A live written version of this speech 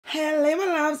Hello my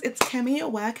loves, it's Kemi.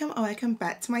 Welcome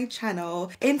back to my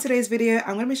channel. In today's video,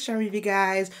 I'm going to be sharing with you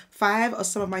guys 5 of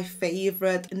some of my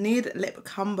favorite nude lip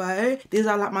combo. These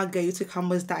are like my go-to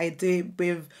combos that I do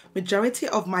with majority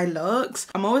of my looks.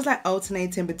 I'm always like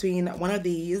alternating between one of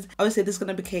these. Obviously this is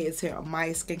going to be catered to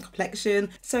my skin complexion.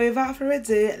 So without further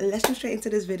ado, let's jump straight into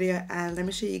this video and let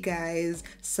me show you guys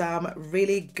some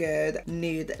really good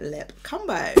nude lip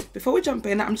combo. Before we jump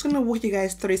in, I'm just going to walk you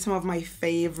guys through some of my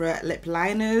favorite lip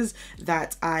liners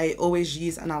that I always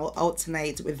use and I'll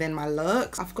alternate within my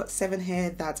looks. I've got 7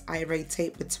 here that I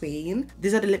rotate between.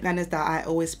 These are the lip liners that I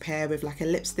always pair with like a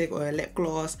lipstick or a lip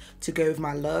gloss to go with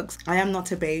my looks. I am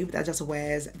not a babe that just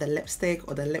wears the lipstick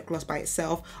or the lip gloss by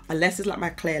itself. Unless it's like my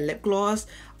clear lip gloss,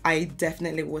 I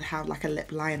definitely would have like a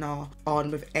lip liner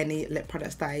on with any lip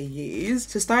products that I use.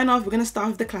 So starting off, we're going to start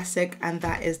with the classic, and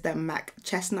that is the MAC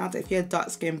Chestnut. If you're a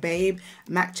dark skin babe,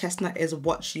 MAC Chestnut is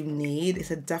what you need. It's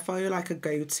definitely like a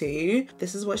go-to.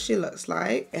 This is what she looks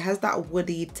like. It has that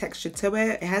woody texture to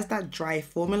it. It has that dry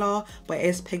formula, but it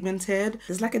is pigmented.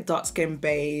 It's like a dark skin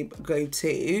babe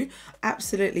go-to.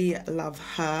 Absolutely love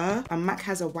her. And MAC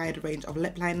has a wide range of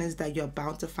lip liners that you're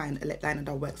bound to find a lip liner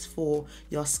that works for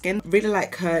your skin. Really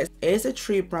like her. It is a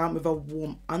true brown with a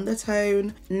warm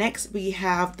undertone. Next we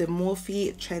have the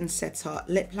Morphe Trendsetter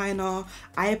lip liner.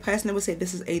 I personally would say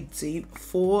this is a dupe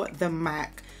for the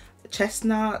MAC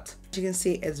Chestnut. As you can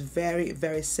see, it's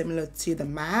very similar to the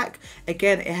MAC.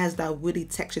 Again, it has that woody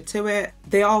texture to it.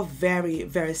 They are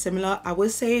very similar. I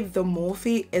would say the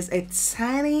Morphe is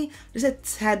just a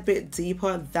tad bit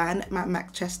deeper than my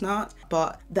MAC Chestnut,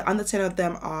 but the undertone of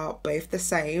them are both the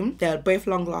same. They're both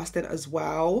long lasting as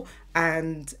well,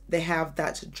 and they have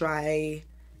that dry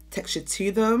texture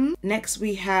to them. Next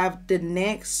we have the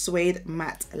NYX Suede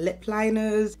Matte Lip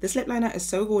Liners. This lip liner is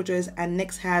so gorgeous, and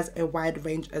NYX has a wide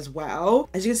range as well.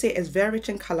 As you can see, it's very rich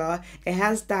in color. It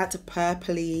has that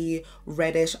purpley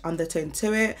reddish undertone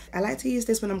to it. I like to use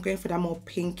this when I'm going for that more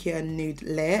pinkier nude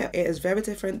lip. It is very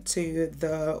different to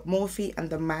the Morphe and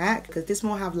the MAC, because this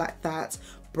more have like that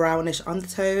brownish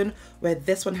undertone, where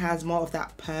this one has more of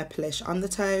that purplish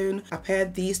undertone. I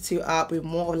paired these two up with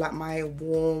more of like my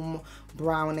warm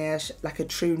brownish, like a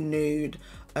true nude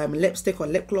lipstick or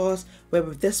lip gloss, where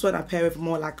with this one I pair with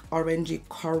more like orangey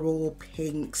coral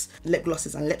pinks lip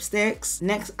glosses and lipsticks.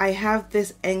 Next I have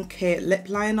this NK lip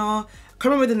liner.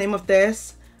 Can't remember the name of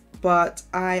this, but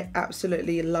I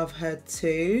absolutely love her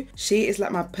too. She is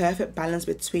like my perfect balance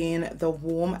between the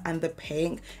warm and the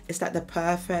pink. It's like the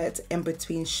perfect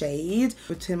in-between shade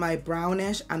between my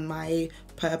brownish and my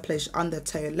purplish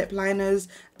undertone lip liners.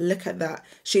 Look at that.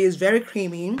 She is very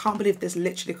creamy. Can't believe this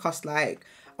literally cost like,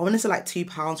 I want to say like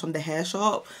 £2 from the hair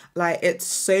shop. Like, it's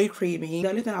so creamy. The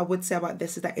only thing I would say about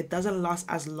this is that it doesn't last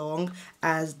as long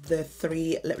as the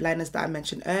 3 lip liners that I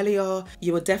mentioned earlier.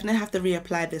 You will definitely have to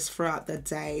reapply this throughout the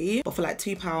day, but for like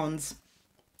 £2,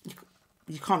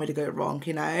 you can't really go wrong,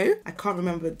 you know? I can't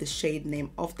remember the shade name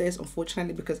of this,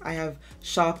 unfortunately, because I have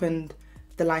sharpened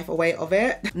the life away of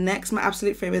it. Next, my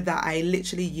absolute favorite that I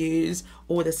literally use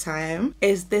all the time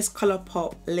is this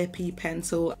ColourPop Lippy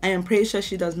Pencil. I am pretty sure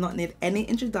she does not need any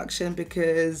introduction,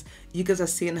 because you guys have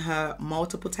seen her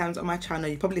multiple times on my channel.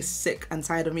 You're probably sick and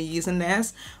tired of me using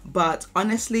this, but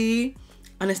honestly,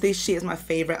 she is my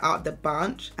favorite out of the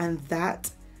bunch, and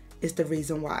that is the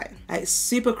reason why. It's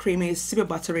super creamy, super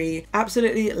buttery.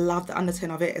 Absolutely love the undertone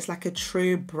of it. It's like a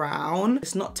true brown.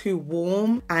 It's not too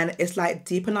warm, and it's like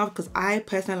deep enough, because I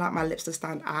personally like my lips to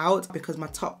stand out, because my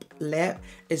top lip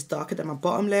is darker than my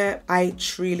bottom lip. I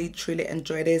truly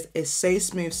enjoy this. It's so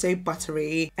smooth, so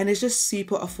buttery, and it's just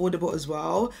super affordable as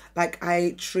well. Like,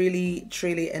 I truly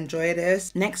enjoy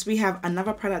this. Next we have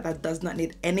another product that does not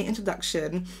need any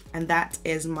introduction, and that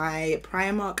is my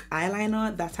Primark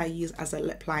eyeliner that I use as a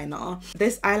lip liner.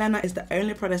 This eyeliner is the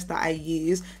only product that I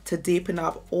use to deepen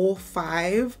up all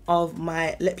 5 of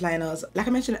my lip liners. Like I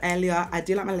mentioned earlier, I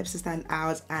do like my lips to stand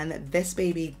out, and this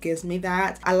baby gives me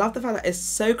that. I love the fact that it's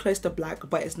so close to black,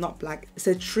 but it's not black. It's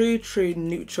a true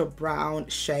neutral brown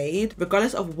shade.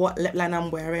 Regardless of what lip liner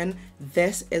I'm wearing,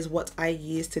 this is what I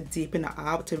use to deepen it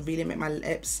up, to really make my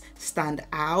lips stand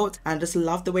out. And I just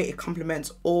love the way it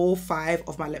complements all 5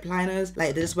 of my lip liners.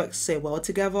 Like, they just work so well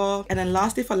together. And then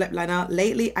lastly, for lip liner,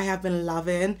 lately I have been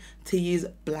loving to use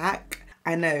black.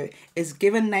 I know it's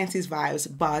given 90s vibes,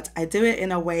 but I do it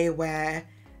in a way where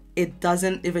it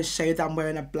doesn't even show that I'm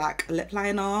wearing a black lip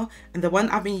liner. And the one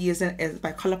I've been using is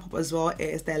by ColourPop as well. It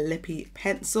is their Lippy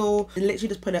Pencil. I literally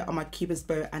just put it on my cupid's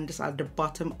bow and just at the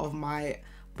bottom of my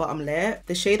bottom lip.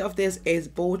 The shade of this is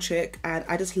Ball Trick, and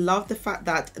I just love the fact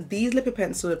that these lippy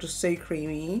pencils are just so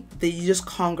creamy that you just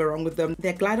can't go wrong with them.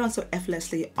 They glide on so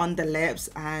effortlessly on the lips,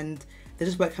 and They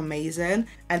just work amazing.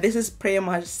 And this is pretty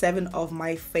much 7 of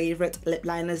my favorite lip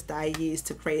liners that I use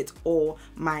to create all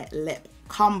my lip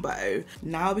combo.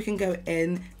 Now we can go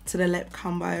in to the lip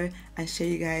combo and show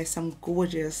you guys some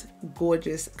gorgeous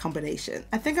combination.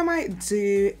 I think I might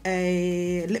do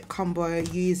a lip combo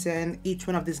using each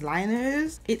one of these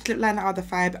liners. Each lip liner out of the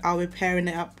 5, I'll be pairing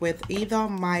it up with either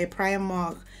my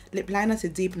Primark lip liner to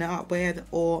deepen it up with,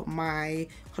 or my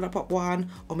Colourpop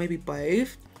one, or maybe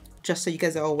both, just so you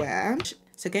guys are aware.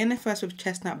 So getting it first with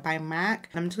Chestnut by MAC,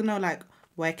 and I'm just gonna like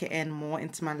work it in more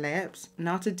into my lips.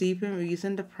 Now to deepen, we're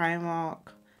using the Primark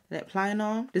lip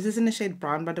liner. This is in the shade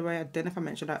brown, by the way. I don't know if I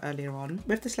mentioned that earlier on.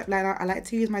 With this lip liner, I like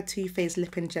to use my Too Faced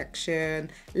Lip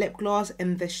Injection lip gloss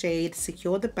in the shade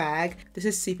Secure the Bag. This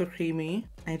is super creamy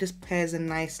and it just pairs in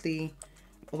nicely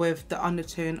with the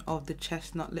undertone of the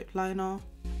chestnut lip liner.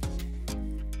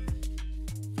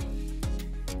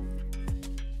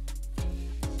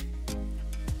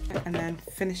 And then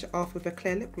finish it off with a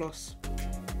clear lip gloss.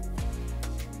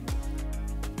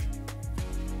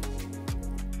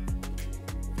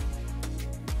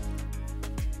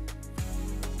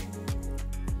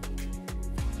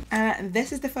 And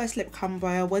this is the first lip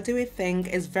combo. What do we think?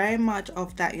 It's very much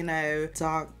of that, you know,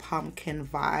 dark pumpkin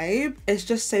vibe. It's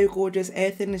just so gorgeous.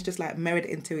 Everything is just like mirrored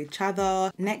into each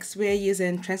other. Next, we're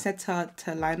using Trendsetter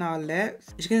to line our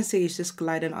lips. As you can see, it's just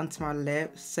gliding onto my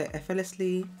lips so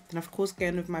effortlessly. Then of course,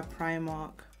 going with my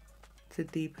Primark to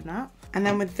deepen up. And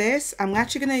then with this, I'm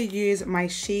actually going to use my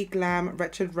She Glam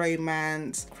Retro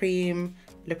Romance Cream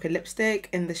liquid lipstick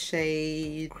in the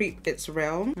shade Creep It's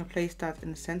Real. I'm gonna place that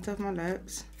in the center of my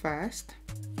lips first.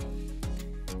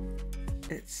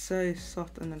 It's so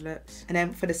soft on the lips. And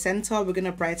then for the center, we're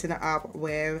gonna brighten it up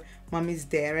with Mommy's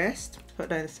Dearest. Put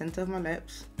that in the center of my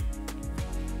lips.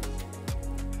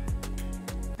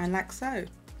 And like so.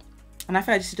 And I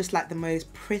feel like this is just like the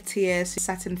most prettiest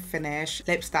satin finish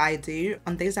lips that I do.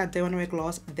 On days I don't want to wear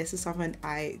gloss, this is something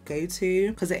I go to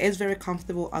because it is very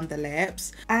comfortable on the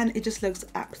lips and it just looks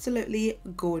absolutely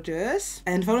gorgeous.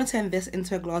 And if I want to turn this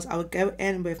into a gloss, I would go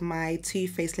in with my Too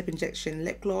Faced Lip Injection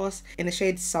lip gloss in the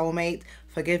shade Soulmate.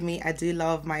 Forgive me, I do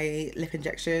love my lip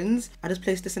injections. I just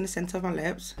place this in the center of my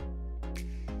lips.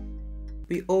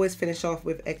 We always finish off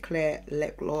with a clear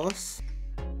lip gloss.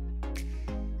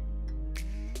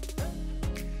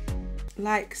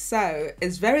 Like so.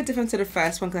 It's very different to the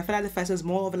first one because I feel like the first was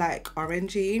more of like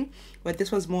orangey, but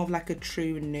this was more of like a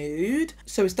true nude.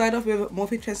 So we started off with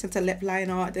Morphe Trendsetter lip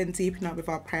liner, then deepened up with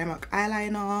our Primark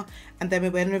eyeliner, and then we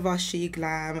went with our She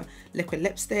Glam liquid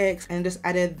lipsticks and just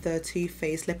added the Too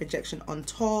Faced lip injection on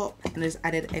top and just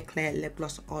added a clear lip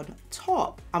gloss on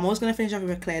top. I'm always going to finish off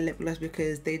with a clear lip gloss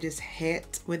because they just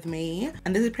hit with me.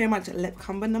 And this is pretty much lip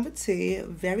combo number 2,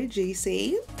 very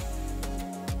juicy.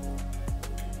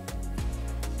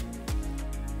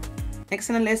 Next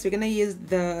on the list, we're going to use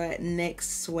the NYX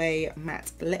Sway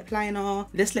Matte Lip Liner.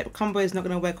 This lip combo is not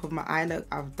going to work with my eye look.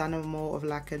 I've done a more of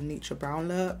like a neutral brown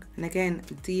look. And again,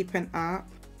 deepen up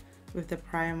with the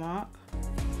Primark.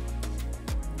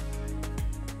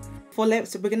 For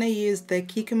lips, we're going to use the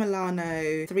Kiko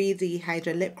Milano 3D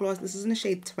Hydra Lip Gloss. This is in the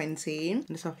shade 20. And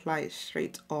just apply it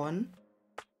straight on.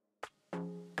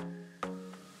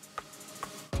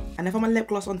 And then for my lip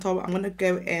gloss on top, I'm going to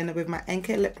go in with my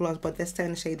Enquires lip gloss, but this time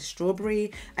in the shade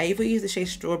Strawberry. I either use the shade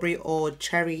Strawberry or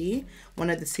Cherry,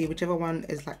 one of the two, whichever one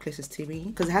is like closest to me,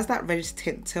 because it has that reddish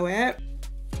tint to it.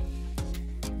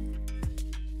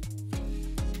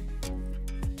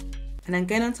 And then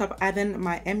going on top, adding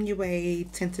my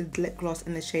MUA tinted lip gloss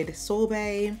in the shade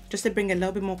Sorbet, just to bring a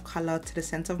little bit more colour to the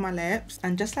centre of my lips.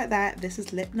 And just like that, this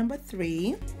is lip number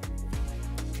 3.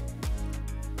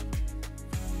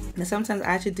 Now sometimes I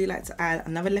actually do like to add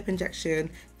another lip injection,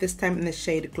 this time in the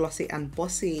shade Glossy and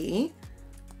Bossy.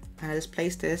 And I just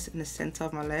place this in the center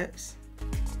of my lips.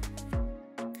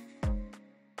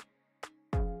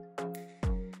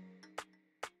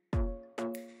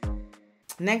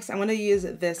 Next, I'm going to use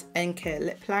this Enquires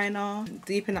lip liner,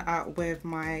 deepen it out with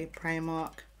my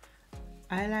Primark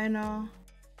eyeliner.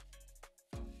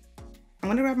 I'm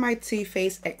going to grab my Too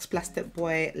Faced X Plastic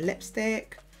Boy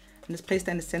lipstick and just place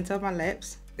that in the center of my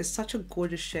lips. It's such a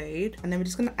gorgeous shade. And then we're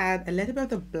just going to add a little bit of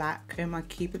the black in my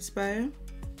Cupid's bow.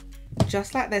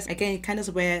 Just like this. Again, you can just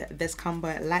wear this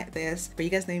combo like this. But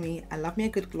you guys know me, I love me a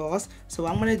good gloss. So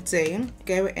what I'm going to do,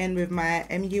 go in with my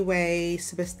MUA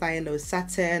Super Stylo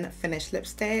Satin Finish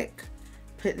Lipstick.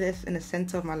 Put this in the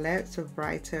center of my lips to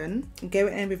brighten. Go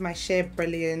in with my Sheer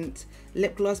Brilliant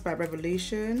Lip Gloss by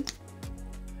Revolution.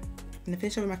 And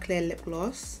finish off with my clear lip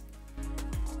gloss.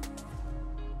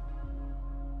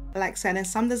 Like so, and then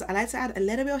some days I like to add a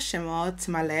little bit of shimmer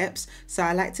to my lips. So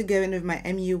I like to go in with my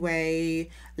MUA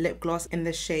lip gloss in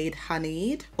the shade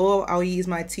Honeyed, or I'll use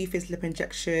my Too Faced Lip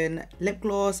Injection lip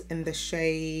gloss in the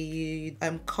shade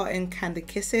Cotton Candy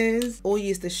Kisses, or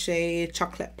use the shade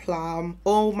Chocolate Plum,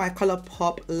 or my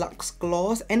ColourPop Luxe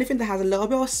Gloss. Anything that has a little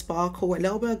bit of sparkle, a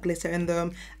little bit of glitter in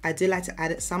them, I do like to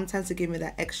add it sometimes to give me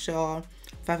that extra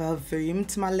further volume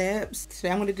to my lips.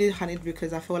 Today I'm going to do Honeyed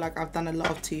because I feel like I've done a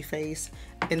lot of Too Faced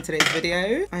in today's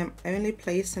video. I am only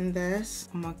placing this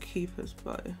on my Cupid's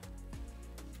bow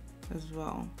as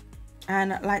well,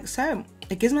 and like so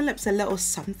it gives my lips a little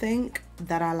something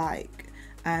that I like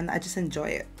and I just enjoy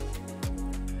it.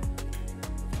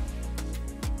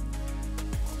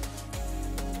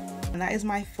 And that is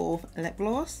my fourth lip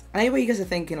gloss. I know what you guys are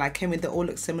thinking, like, Kemi, they all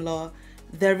look similar.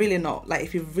 They're really not. Like,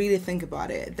 if you really think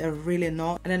about it, they're really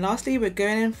not. And then lastly, we're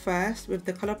going in first with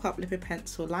the ColourPop Lippy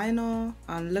Pencil Liner,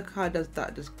 and look how does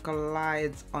that just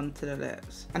glides onto the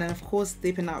lips. And then of course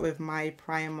dipping out with my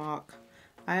Primark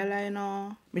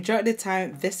eyeliner. Majority of the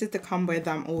time this is the combo that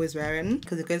I'm always wearing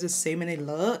because it goes with so many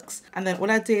looks. And then all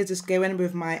I do is just go in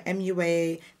with my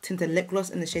MUA tinted lip gloss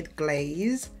in the shade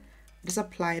Glaze. Just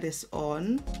apply this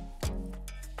on.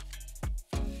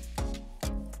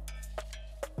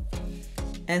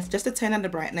 And just to turn on the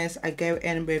brightness, I go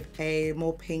in with a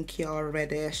more pinky or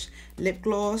reddish lip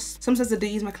gloss. Sometimes I do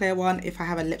use my clear one if I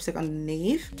have a lipstick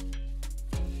underneath.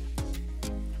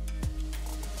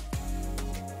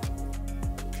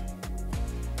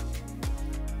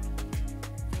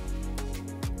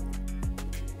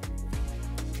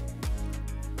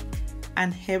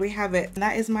 And here we have it. And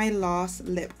that is my last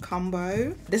lip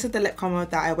combo. This is the lip combo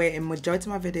that I wear in majority of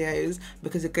my videos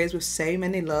because it goes with so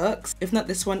many looks. If not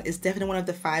this one, is definitely one of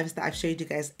the 5s that I've showed you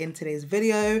guys in today's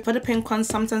video. For the pink one,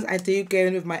 sometimes I do go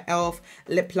in with my e.l.f.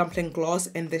 lip plumping gloss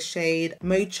in the shade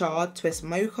Mocha Twist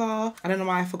Mocha. I don't know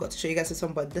why I forgot to show you guys this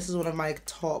one, but this is one of my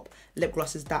top lip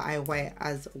glosses that I wear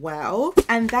as well.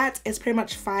 And that is pretty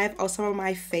much 5 of some of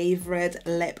my favorite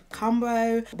lip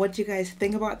combo. What do you guys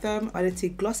think about them? Are they too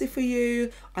glossy for you?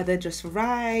 Are they just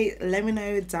right? Let me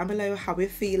know down below how we're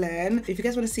feeling. If you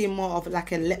guys want to see more of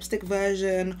like a lipstick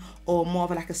version or more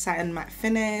of like a satin matte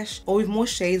finish or with more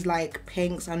shades like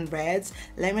pinks and reds,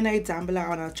 let me know down below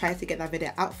and I'll try to get that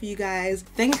video out for you guys.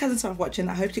 Thank you guys so much for watching.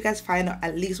 I hope you guys find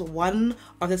at least one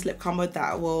of this lip combo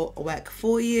that will work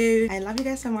for you. I love you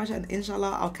guys so much, and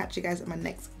inshallah I'll catch you guys in my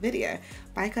next video.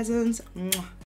 Bye cousins. Mwah.